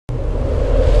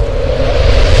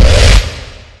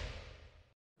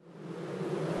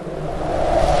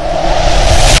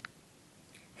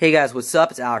Hey guys, what's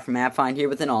up? It's Alec from AppFind here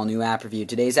with an all-new app review.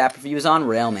 Today's app review is on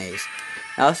Rail Maze.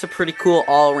 Now, it's a pretty cool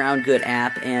all-around good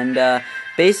app, and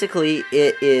basically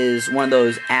it is one of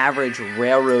those average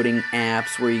railroading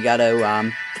apps where you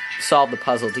gotta solve the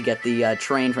puzzle to get the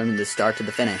train from the start to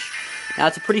the finish. Now,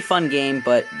 it's a pretty fun game,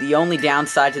 but the only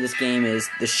downside to this game is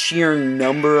the sheer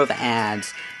number of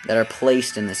ads that are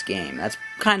placed in this game. That's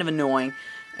kind of annoying,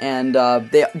 and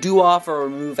they do offer a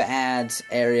remove ads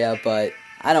area, but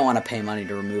I don't want to pay money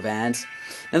to remove ads.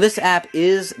 Now, this app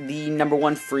is the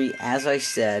 #1 free, as I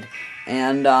said,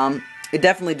 and it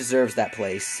definitely deserves that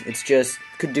place. It's just,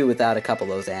 could do without a couple of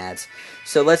those ads.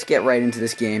 So let's get right into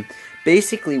this game.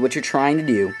 Basically, what you're trying to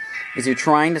do is you're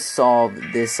trying to solve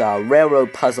this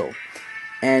railroad puzzle,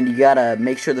 and you gotta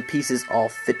make sure the pieces all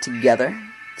fit together.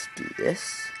 Let's do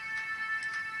this.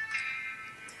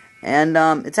 And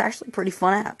it's actually a pretty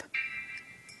fun app.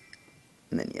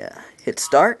 And then you hit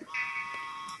start,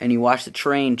 and you watch the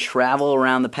train travel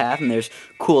around the path, and there's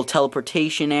cool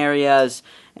teleportation areas,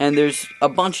 and there's a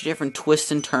bunch of different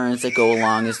twists and turns that go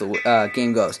along as the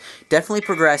game goes. Definitely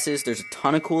progresses, there's a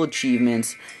ton of cool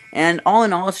achievements, and all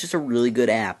in all, it's just a really good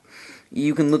app.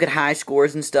 You can look at high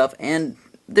scores and stuff, and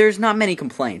there's not many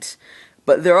complaints.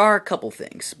 But there are a couple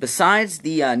things. Besides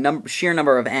the sheer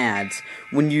number of ads,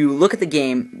 when you look at the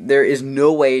game, there is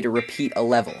no way to repeat a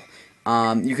level.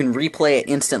 You can replay it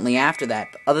instantly after that,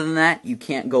 but other than that, you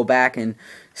can't go back and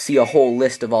see a whole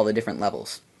list of all the different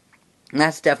levels. And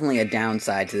that's definitely a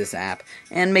downside to this app,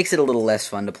 and makes it a little less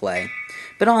fun to play.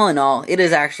 But all in all, it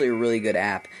is actually a really good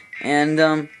app, and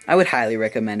I would highly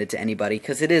recommend it to anybody,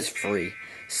 because it is free.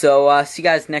 So, see you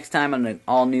guys next time on an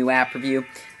all-new app review.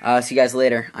 See you guys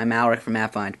later. I'm Alec from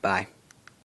AppFind. Bye.